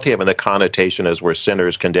energy. And you don't think of it in the connotation as we're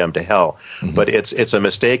sinners condemned to hell. Mm-hmm. But it's a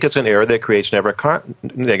mistake, it's an error that creates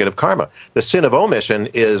negative karma. The sin of omission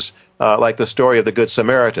is like the story of the Good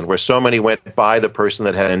Samaritan, where so many went by the person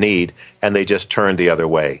that had a need, and they just turned the other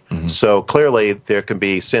way. Mm-hmm. So clearly, there can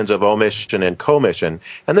be sins of omission and commission,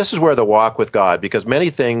 and this is where the walk with God, because many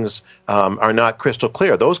things are not crystal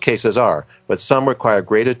clear. Those cases are, but some require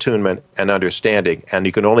great attunement and understanding, and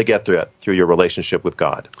you can only get through it through your relationship with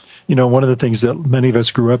God. One of the things that many of us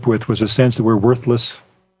grew up with was a sense that we're worthless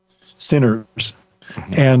sinners.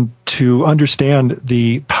 Mm-hmm. And to understand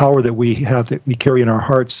the power that we have, that we carry in our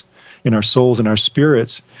hearts, in our souls and our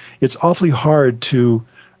spirits, it's awfully hard to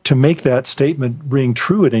make that statement ring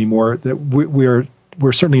true anymore, that we're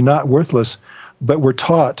certainly not worthless, but we're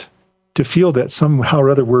taught to feel that somehow or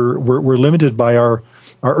other we're limited by our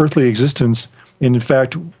earthly existence. And in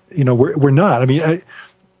fact, we're not. I mean,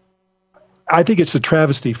 I think it's a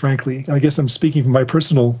travesty, frankly. I guess I'm speaking from my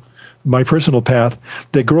personal path,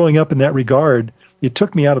 that growing up in that regard, it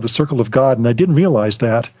took me out of the circle of God, and I didn't realize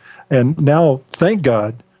that. And now, thank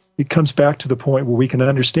God, it comes back to the point where we can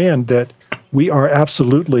understand that we are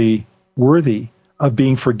absolutely worthy of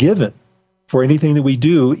being forgiven for anything that we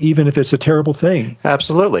do, even if it's a terrible thing.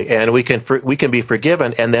 Absolutely, and we can be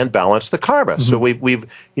forgiven and then balance the karma. Mm-hmm. So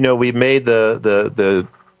we've made the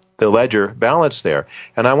ledger balance there.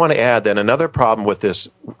 And I want to add that another problem with this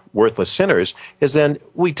worthless sinners is then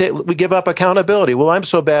we give up accountability. Well, I'm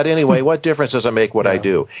so bad anyway. What difference does it make what I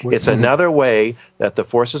do? It's another way that the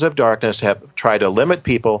forces of darkness have tried to limit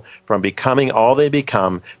people from becoming all they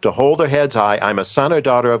become, to hold their heads high. I'm a son or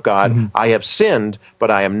daughter of God. Mm-hmm. I have sinned,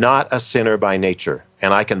 but I am not a sinner by nature.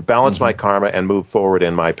 And I can balance my karma and move forward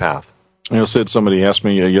in my path. Sid, somebody asked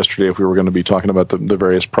me yesterday if we were going to be talking about the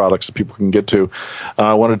various products that people can get to.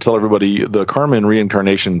 I wanted to tell everybody the Karma and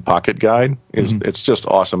Reincarnation Pocket Guide it's just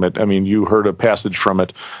awesome. You heard a passage from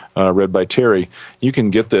it read by Terry. You can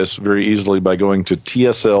get this very easily by going to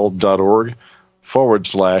tsl.org/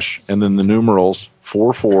 and then the numerals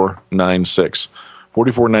 4496.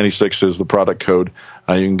 4496 is the product code.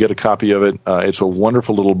 You can get a copy of it. It's a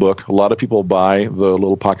wonderful little book. A lot of people buy the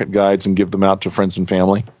little pocket guides and give them out to friends and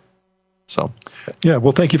family. So, yeah,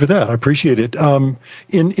 well, thank you for that. I appreciate it.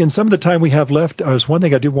 In some of the time we have left, there's one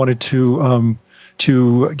thing I did wanted to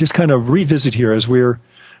just kind of revisit here as we're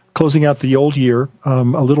closing out the old year. A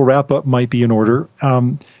little wrap up might be in order.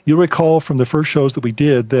 You'll recall from the first shows that we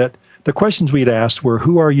did that the questions we'd asked were: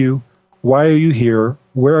 who are you? Why are you here?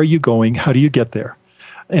 Where are you going? How do you get there?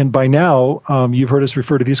 And by now, you've heard us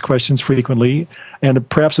refer to these questions frequently, and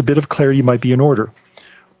perhaps a bit of clarity might be in order.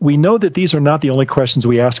 We know that these are not the only questions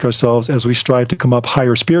we ask ourselves as we strive to come up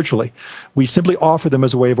higher spiritually. We simply offer them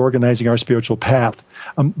as a way of organizing our spiritual path.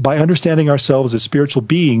 By understanding ourselves as spiritual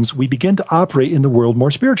beings, we begin to operate in the world more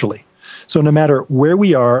spiritually. So no matter where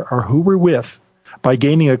we are or who we're with, by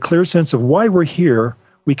gaining a clear sense of why we're here,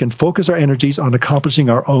 we can focus our energies on accomplishing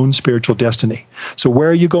our own spiritual destiny. So where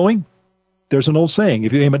are you going? There's an old saying: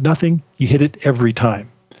 if you aim at nothing, you hit it every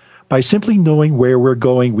time. By simply knowing where we're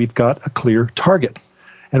going, we've got a clear target.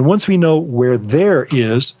 And once we know where there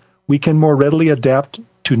is, we can more readily adapt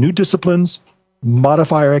to new disciplines,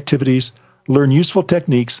 modify our activities, learn useful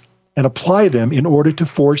techniques, and apply them in order to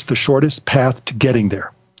forge the shortest path to getting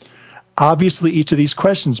there. Obviously, each of these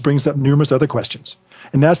questions brings up numerous other questions,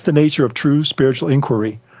 and that's the nature of true spiritual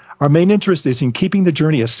inquiry. Our main interest is in keeping the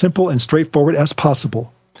journey as simple and straightforward as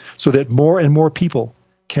possible, so that more and more people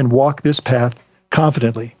can walk this path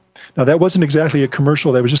confidently. Now, that wasn't exactly a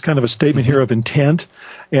commercial. That was just kind of a statement here of intent.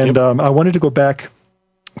 And I wanted to go back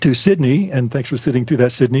to Sydney, and thanks for sitting through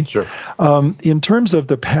that, Sydney. Sure. In terms of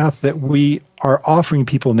the path that we are offering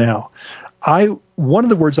people now, one of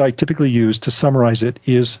the words I typically use to summarize it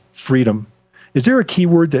is freedom. Is there a key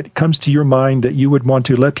word that comes to your mind that you would want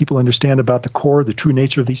to let people understand about the core, the true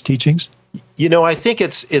nature of these teachings? I think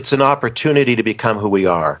it's an opportunity to become who we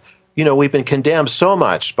are. We've been condemned so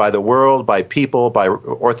much by the world, by people, by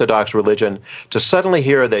Orthodox religion, to suddenly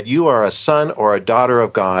hear that you are a son or a daughter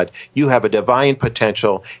of God, you have a divine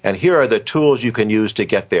potential, and here are the tools you can use to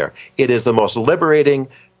get there. It is the most liberating,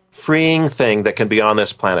 freeing thing that can be on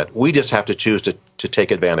this planet. We just have to choose to take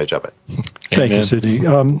advantage of it. Thank you, Sydney.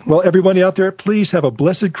 Well, everybody out there, please have a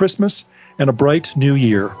blessed Christmas and a bright new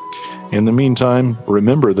year. In the meantime,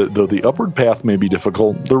 remember that though the upward path may be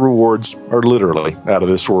difficult, the rewards are literally out of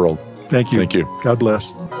this world. Thank you. Thank you. God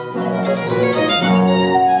bless.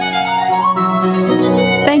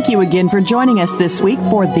 Thank you again for joining us this week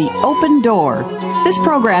for The Open Door. This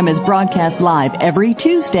program is broadcast live every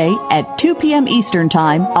Tuesday at 2 p.m. Eastern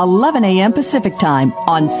Time, 11 a.m. Pacific Time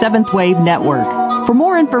on Seventh Wave Network. For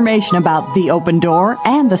more information about The Open Door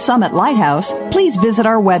and the Summit Lighthouse, please visit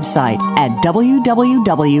our website at www.tsl.org.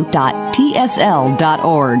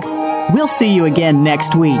 We'll see you again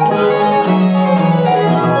next week.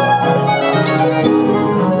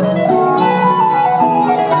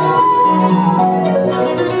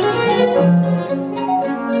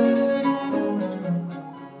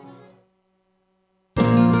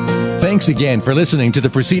 Thanks again for listening to the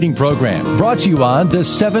preceding program, brought to you on the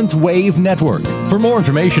Seventh Wave Network. For more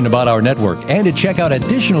information about our network and to check out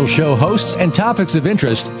additional show hosts and topics of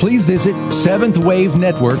interest, please visit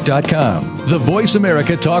seventhwavenetwork.com. The Voice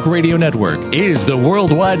America Talk Radio Network is the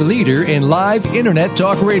worldwide leader in live Internet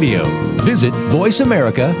talk radio. Visit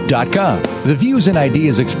voiceamerica.com. The views and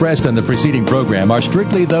ideas expressed on the preceding program are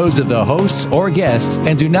strictly those of the hosts or guests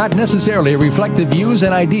and do not necessarily reflect the views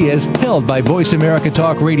and ideas held by Voice America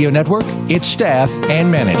Talk Radio Network, its staff,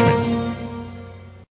 and management.